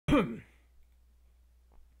And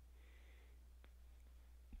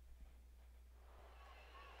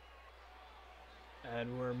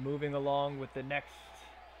we're moving along with the next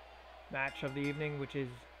match of the evening, which is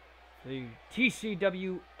the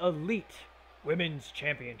TCW Elite Women's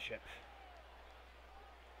Championship.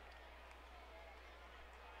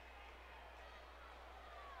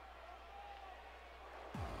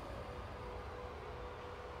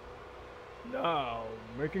 Now,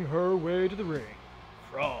 making her way to the ring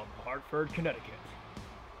from Hartford, Connecticut,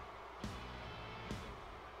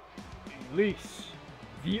 Elise,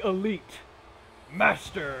 the Elite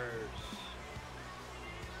Masters.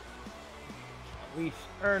 Elise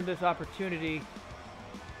earned this opportunity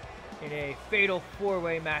in a fatal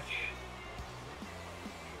four-way match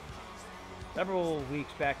several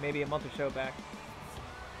weeks back, maybe a month or so back,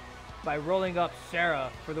 by rolling up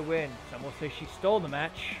Sarah for the win. Some will say she stole the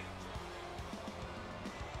match,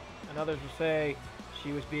 and others will say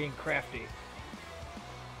she was being crafty.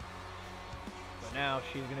 But now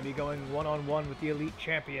she's going to be going one-on-one with the Elite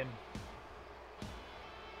Champion.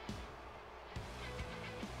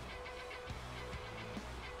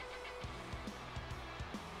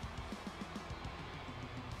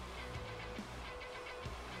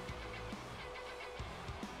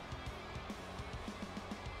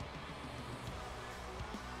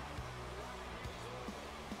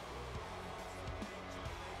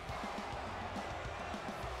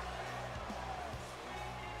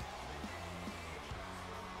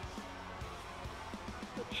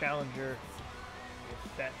 Challenger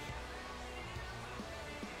is set.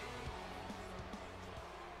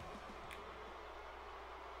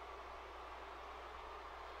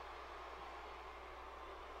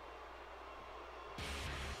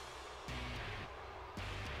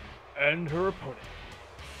 And her opponent,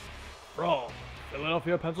 from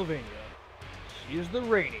Philadelphia, Pennsylvania, she is the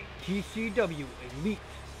reigning TCW Elite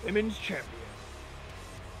Women's Champion,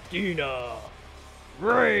 Dina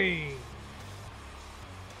Raines.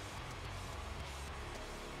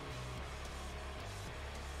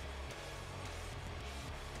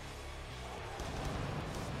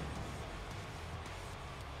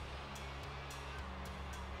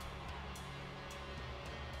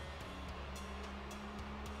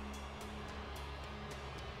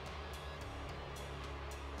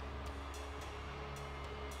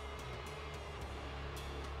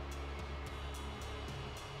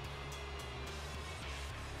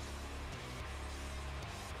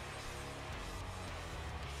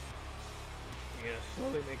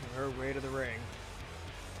 Slowly making her way to the ring.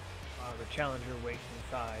 The challenger waits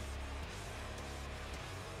inside.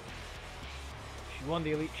 She won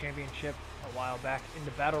the Elite Championship a while back in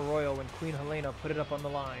the Battle Royal when Queen Helena put it up on the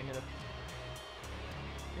line. And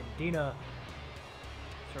Dina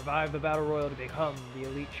survived the Battle Royal to become the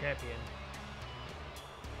Elite Champion.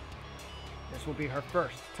 This will be her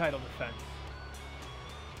first title defense.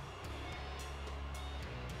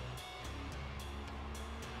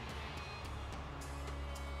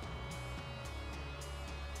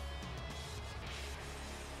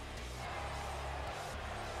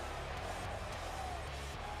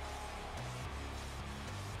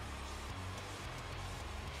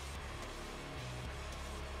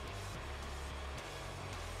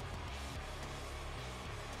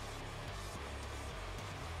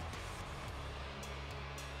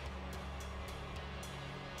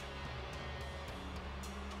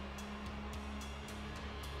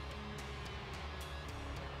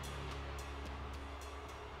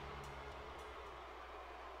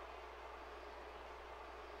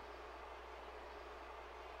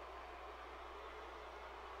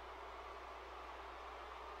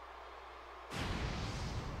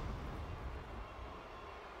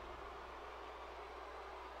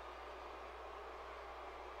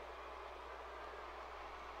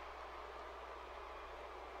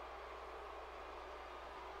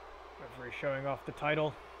 Referee showing off the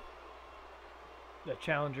title. The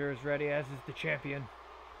challenger is ready, as is the champion.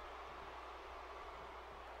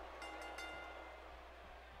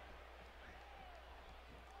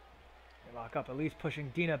 They lock up, Elise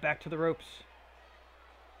pushing Dina back to the ropes.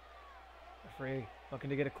 Referee looking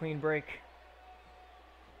to get a clean break.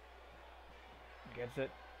 Gets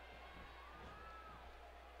it.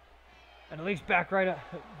 And Elise back at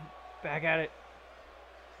it.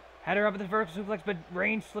 Had her up at the vertical suplex, but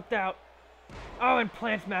Raines slipped out. Oh, and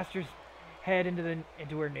plants Masters' head into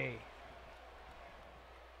her knee.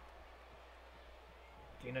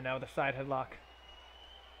 Dina now with a side headlock.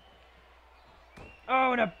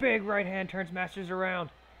 Oh, and a big right hand turns Masters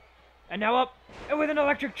around. And now up, and with an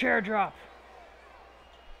electric chair drop.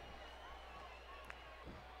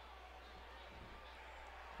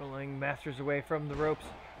 Pulling Masters away from the ropes.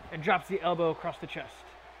 and drops the elbow across the chest.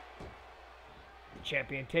 The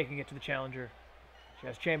champion taking it to the challenger. She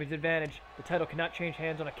has champion's advantage. The title cannot change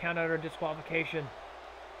hands on a countout or disqualification.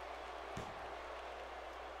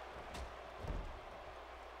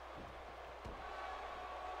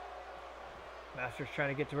 Masters trying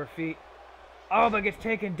to get to her feet. Oh, but gets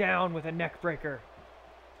taken down with a neck breaker.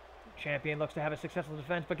 Champion looks to have a successful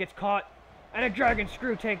defense, but gets caught. And a dragon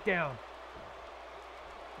screw takedown.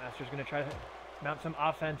 Masters going to try to mount some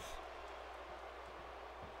offense.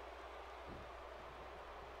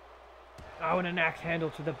 Oh, and an axe handle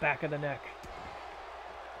to the back of the neck.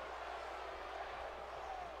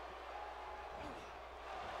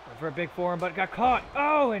 Went for a big forearm, but got caught.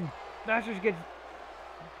 Oh, and Masters gets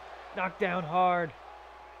knocked down hard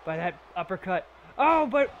by that uppercut. Oh,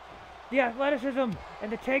 but the athleticism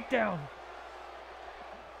and the takedown.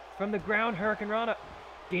 From the ground, Hurricane Rana.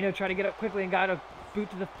 Dina tried to get up quickly and got a boot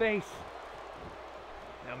to the face.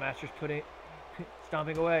 Now Masters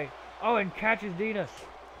stomping away. Oh, and catches Dina.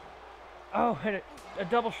 Oh, and a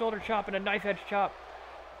double shoulder chop and a knife edge chop.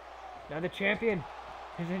 Now the champion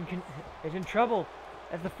is in trouble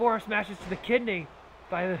as the forearm smashes to the kidney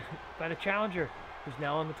by the challenger, who's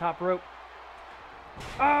now on the top rope.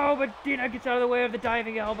 Oh, but Dina gets out of the way of the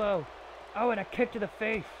diving elbow. Oh, and a kick to the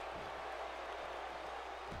face.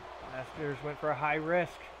 Masters went for a high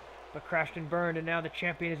risk, but crashed and burned, and now the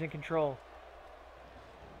champion is in control.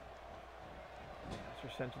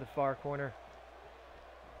 Masters sent to the far corner.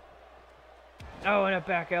 Oh, and a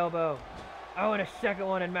back elbow. Oh, and a second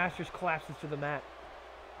one, and Masters collapses to the mat.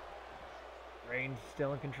 Raines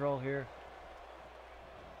still in control here.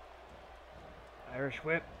 Irish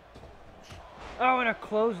whip. Oh, and a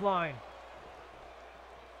clothesline.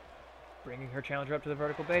 Bringing her challenger up to the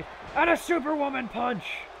vertical base. And a Superwoman punch!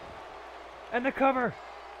 And the cover.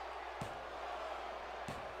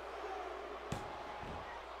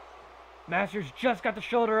 Masters just got the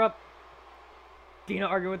shoulder up. Dina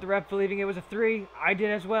arguing with the ref, believing it was a 3. I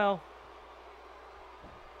did as well.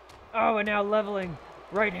 Oh, and now leveling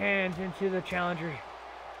right hands into the challenger.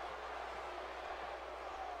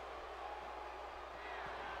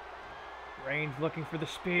 Raines looking for the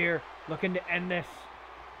spear, looking to end this.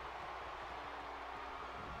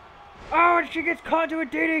 Oh, and she gets caught into a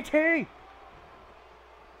DDT!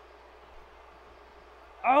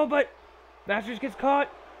 Oh, but Masters gets caught.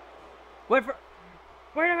 Wait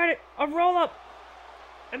a minute, a roll-up!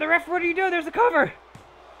 And the ref, what do you do? There's the cover!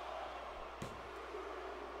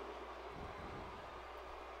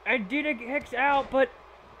 And Dina kicks out, but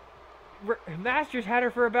Masters had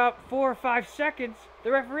her for about 4 or 5 seconds.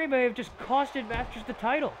 The referee may have just costed Masters the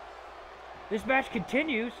title. This match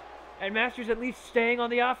continues, and Masters at least staying on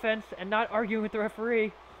the offense and not arguing with the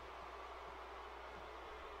referee.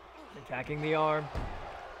 Attacking the arm.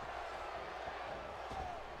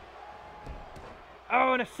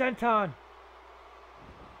 Oh, and a senton.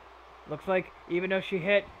 Looks like even though she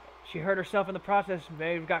hurt herself in the process,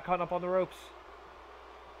 may have got caught up on the ropes.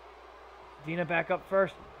 Dina back up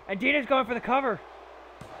first. And Dina's going for the cover.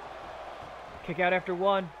 Kick out after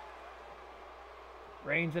 1.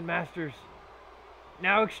 Raines and Masters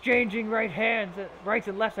now exchanging rights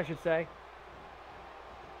and lefts, I should say.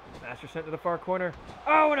 Masters sent to the far corner.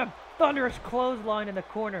 Oh, and a thunderous clothesline in the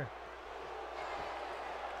corner.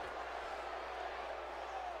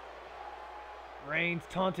 Raines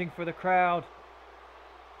taunting for the crowd.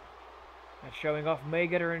 And showing off may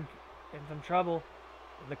get her in some trouble.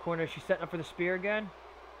 In the corner, she's setting up for the spear again.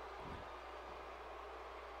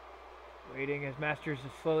 Waiting as Masters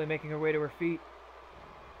is slowly making her way to her feet.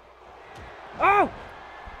 Oh!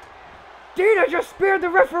 Dina just speared the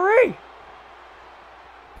referee!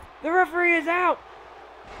 The referee is out!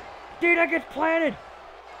 Dina gets planted!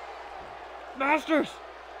 Masters!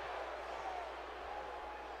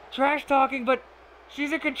 Trash talking, but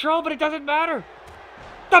she's in control, but it doesn't matter!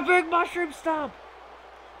 The big mushroom stomp!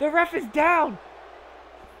 The ref is down!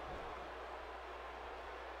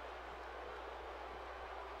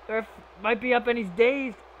 The ref might be up and he's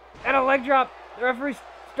dazed. And a leg drop. The referee's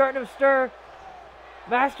starting to stir.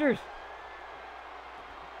 Masters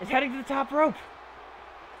is heading to the top rope.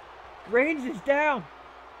 Raines is down.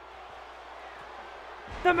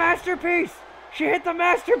 The masterpiece. She hit the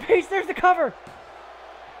masterpiece. There's the cover.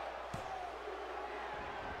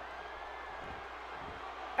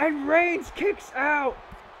 And Raines kicks out.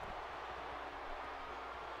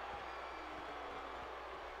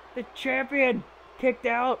 The champion kicked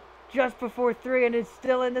out just before 3 and is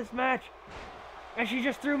still in this match. And she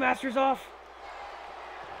just threw Masters off.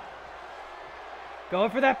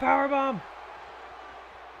 Going for that powerbomb.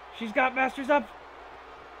 She's got Masters up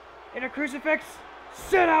in a crucifix.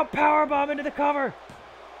 Sit out powerbomb into the cover.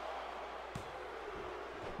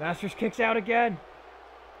 Masters kicks out again.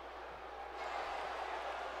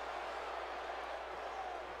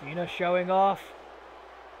 Dina showing off.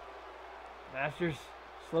 Masters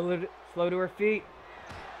slow to her feet.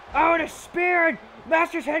 Oh, and a spear! And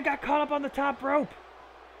Masters' head got caught up on the top rope.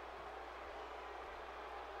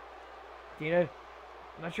 Dina,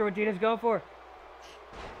 I'm not sure what Dina's going for.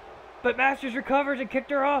 But Masters recovers and kicked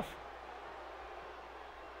her off.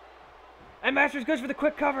 And Masters goes for the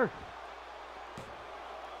quick cover.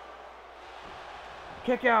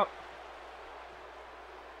 Kick out.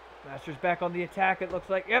 Masters back on the attack, it looks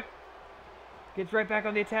like. Yep. Gets right back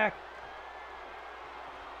on the attack.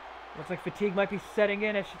 Looks like fatigue might be setting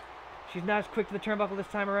in as she's not as quick to the turnbuckle this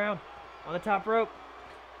time around. On the top rope.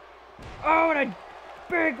 Oh, and a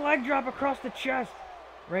big leg drop across the chest.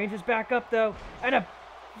 Raines is back up though. And a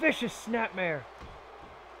vicious snapmare.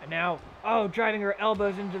 And now, oh, driving her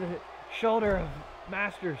elbows into the shoulder of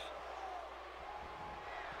Masters.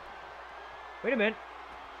 Wait a minute.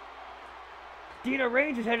 Dina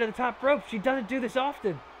Raines is headed to the top rope. She doesn't do this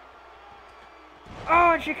often.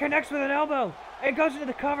 Oh, and she connects with an elbow. And goes into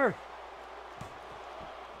the cover.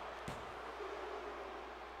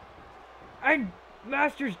 And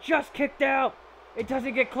Masters just kicked out. It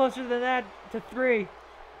doesn't get closer than that to 3.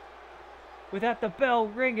 Without the bell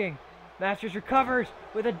ringing. Masters recovers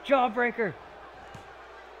with a jawbreaker.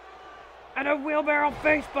 And a wheelbarrow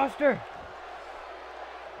facebuster.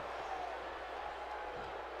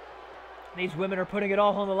 These women are putting it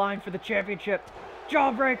all on the line for the championship.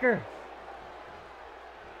 Jawbreaker.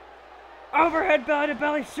 Overhead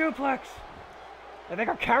belly-to-belly suplex. I think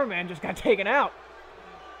our cameraman just got taken out.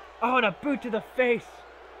 Oh, and a boot to the face.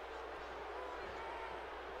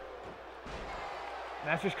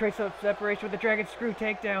 Masters creates a separation with the dragon screw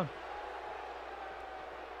takedown.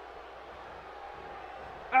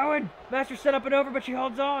 Oh, and Masters set up and over, but she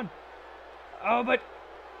holds on. Oh, but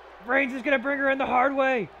Raines is going to bring her in the hard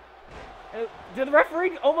way. Did the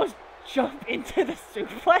referee almost jump into the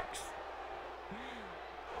suplex?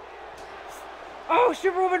 Oh,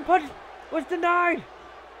 Superwoman punch was denied.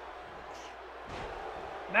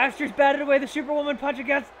 Masters batted away the Superwoman punch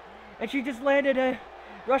against, and she just landed a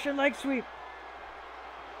Russian leg sweep.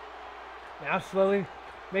 Now slowly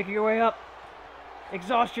making her way up.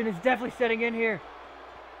 Exhaustion is definitely setting in here.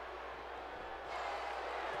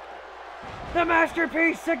 The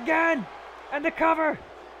masterpiece again! And the cover!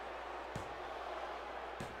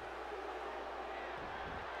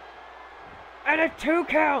 And a 2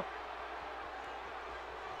 count!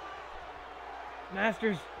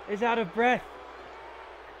 Masters is out of breath.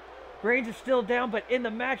 Raines is still down, but in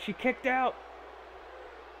the match she kicked out.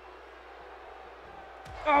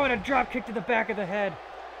 Oh, and a drop kick to the back of the head.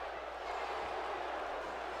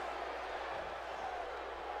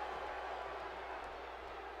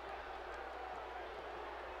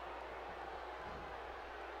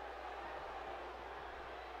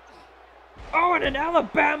 Oh, and an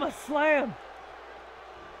Alabama slam.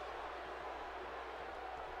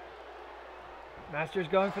 Masters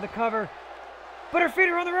going for the cover, but her feet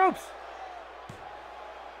are on the ropes.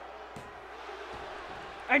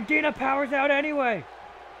 And Dina powers out anyway.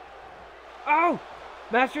 Oh!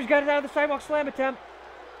 Masters got it out of the sidewalk slam attempt.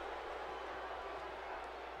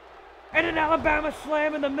 And an Alabama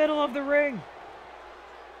slam in the middle of the ring.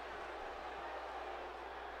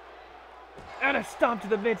 And a stomp to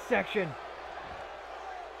the midsection.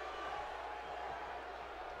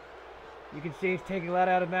 You can see he's taking a lot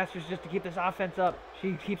out of Masters just to keep this offense up.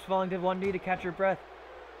 She keeps falling to one knee to catch her breath.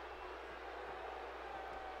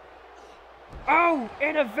 Oh!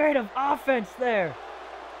 Innovative offense there.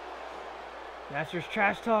 Masters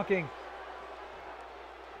trash talking.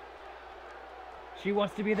 She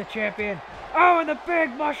wants to be the champion. Oh, and the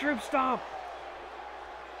big mushroom stomp.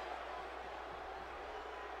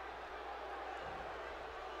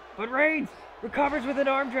 But Raines recovers with an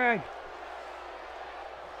arm drag.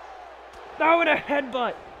 Oh, and a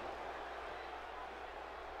headbutt.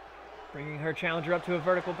 Bringing her challenger up to a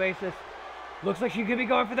vertical basis. Looks like she could be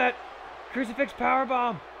going for that crucifix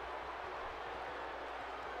powerbomb.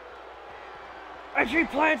 And she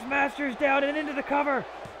plants Masters down and into the cover.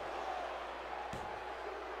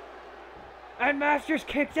 And Masters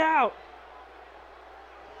kicked out.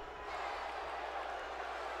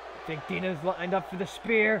 I think Dina's lined up for the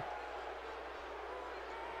spear.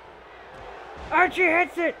 And she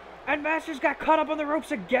hits it. And Masters got caught up on the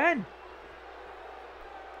ropes again.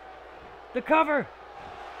 The cover.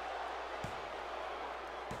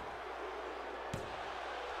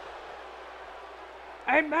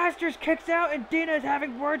 And Masters kicks out, and Dina is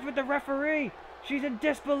having words with the referee. She's in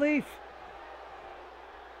disbelief.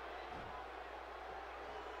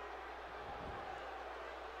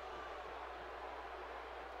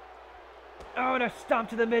 Oh, and a stomp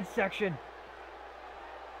to the midsection.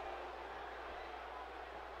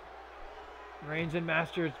 Raines and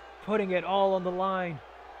Masters putting it all on the line.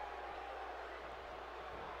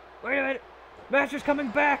 Wait a minute. Masters coming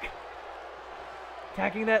back.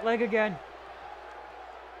 Attacking that leg again.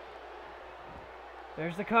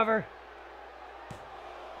 There's the cover.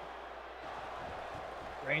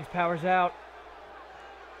 Raines powers out.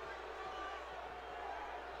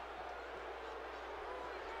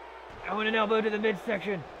 Oh, and an elbow to the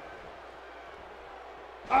midsection.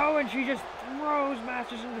 Oh, and she just throws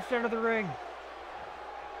Masters in the center of the ring.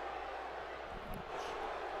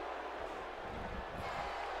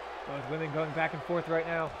 Both women going back and forth right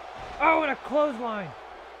now. Oh, and a clothesline.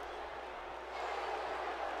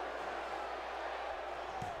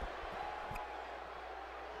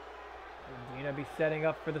 And Dina be setting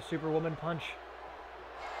up for the Superwoman punch.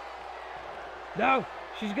 No,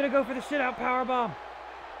 she's gonna go for the sit-out powerbomb.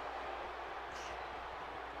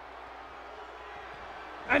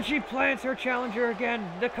 And she plants her challenger again,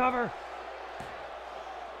 the cover.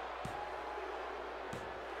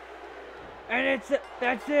 And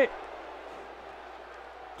that's it.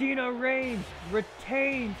 Dina Raines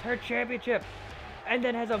retains her championship and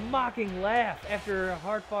then has a mocking laugh after a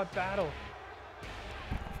hard-fought battle.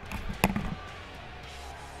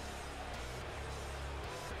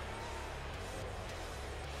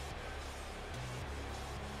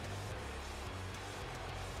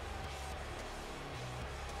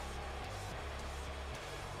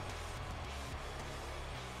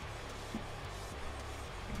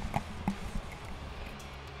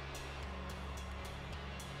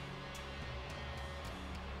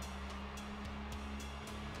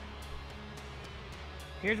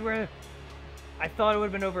 Here's where I thought it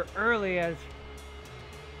would have been over early, as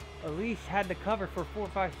Elise had the cover for 4 or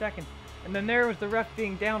 5 seconds. And then there was the ref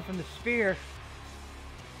being down from the spear.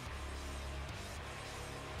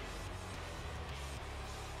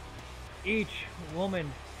 Each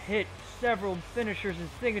woman hit several finishers and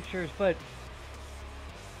signatures, but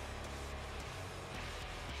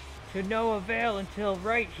to no avail until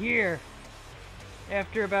right here,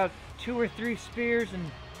 after about 2 or 3 spears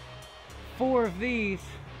and 4 of these,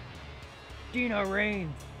 Dina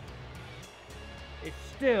Raines is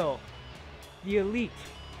still the Elite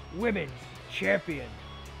Women's Champion.